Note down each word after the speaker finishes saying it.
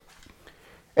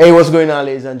Hey, what's going on,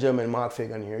 ladies and gentlemen? Mark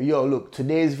Fagan here. Yo, look,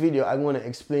 today's video, I'm going to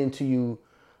explain to you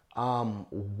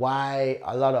why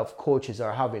a lot of coaches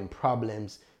are having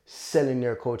problems selling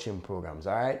their coaching programs,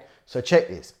 all right? So check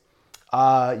this.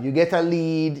 You get a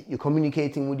lead, you're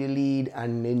communicating with your lead,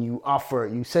 and then you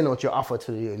send out your offer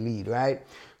to your lead, right?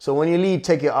 So when your lead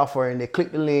take your offer and they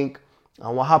click the link,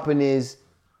 and what happens is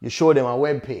you show them a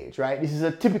web page, right? This is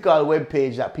a typical web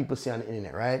page that people see on the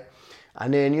internet, right?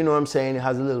 And then, you know what I'm saying, it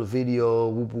has a little video,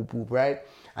 whoop, whoop, whoop, right?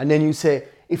 And then you say,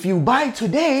 if you buy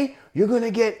today, you're going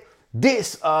to get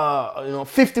this,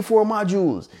 54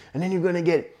 modules. And then you're going to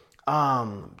get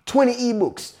 20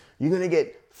 ebooks. You're going to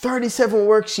get 37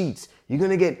 worksheets. You're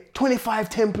going to get 25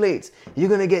 templates. You're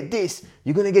going to get this.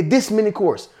 You're going to get this mini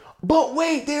course. But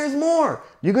wait, there's more.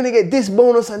 You're going to get this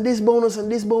bonus and this bonus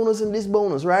and this bonus and this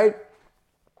bonus, right?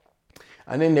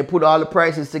 And then they put all the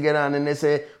prices together and then they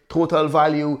say total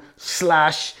value /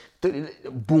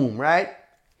 boom, right?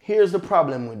 Here's the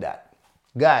problem with that.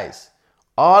 Guys,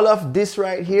 all of this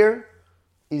right here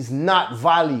is not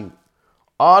value.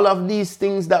 All of these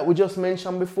things that we just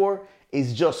mentioned before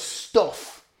is just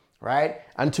stuff, right?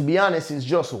 And to be honest, it's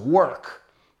just work,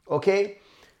 okay?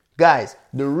 Guys,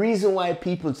 the reason why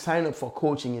people sign up for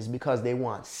coaching is because they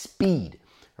want speed.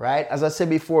 Right? As I said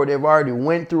before, they've already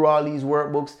went through all these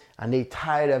workbooks and they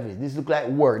tired of it. This looks like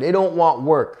work. They don't want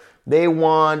work. They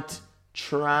want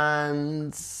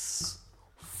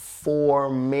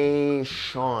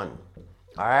transformation. All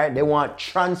right? They want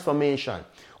transformation.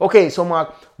 Okay, so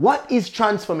Mark, what is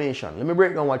transformation? Let me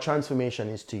break down what transformation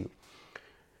is to you.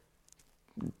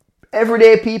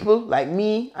 Everyday people like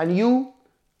me and you,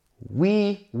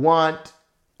 we want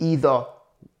either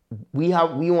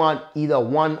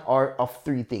one or of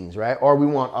three things, right? Or we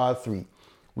want all three.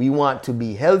 We want to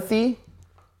be healthy,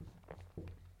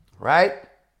 right?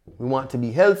 We want to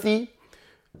be healthy.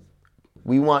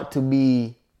 We want to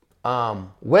be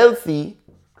wealthy.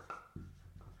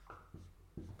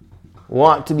 We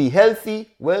want to be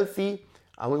healthy, wealthy,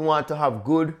 and we want to have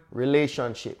good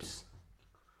relationships,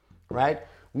 right?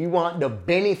 We want the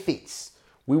benefits.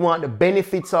 We want the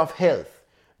benefits of health.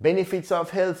 Benefits of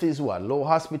health is what? Low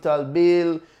hospital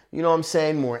bill, you know what I'm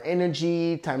saying? More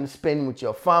energy, time to spend with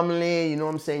your family, you know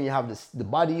what I'm saying? You have the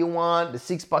body you want, the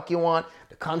six-pack you want,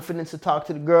 the confidence to talk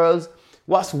to the girls.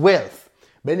 What's wealth?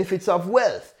 Benefits of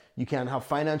wealth. You can have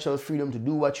financial freedom to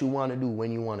do what you want to do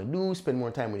when you want to do, spend more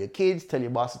time with your kids, tell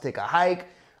your boss to take a hike,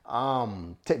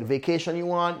 take the vacation you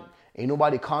want. Ain't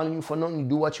nobody calling you for nothing. You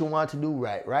do what you want to do,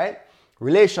 right?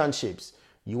 Relationships.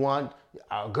 You want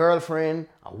a girlfriend,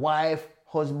 a wife,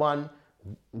 husband,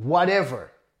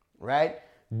 whatever, right?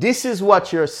 This is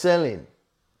what you're selling.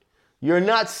 You're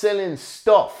not selling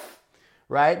stuff,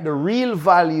 right? The real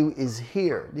value is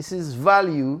here. This is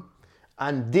value,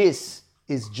 and this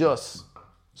is just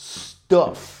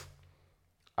stuff,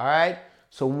 all right?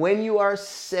 So when you are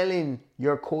selling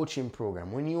your coaching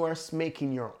program, when you are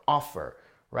making your offer,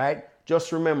 right?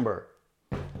 Just remember,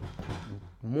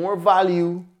 more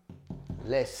value,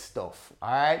 less stuff,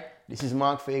 all right? This is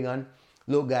Mark Fagan.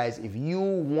 Look, guys, if you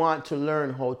want to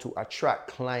learn how to attract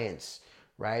clients,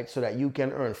 right, so that you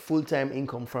can earn full-time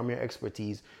income from your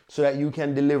expertise, so that you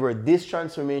can deliver this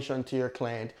transformation to your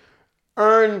client,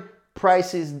 earn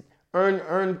prices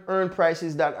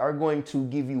that are going to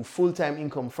give you full-time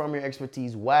income from your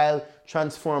expertise while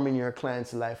transforming your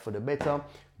client's life for the better,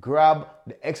 grab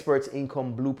the Experts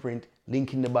Income Blueprint,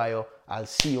 link in the bio. I'll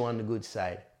see you on the good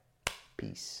side.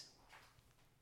 Peace.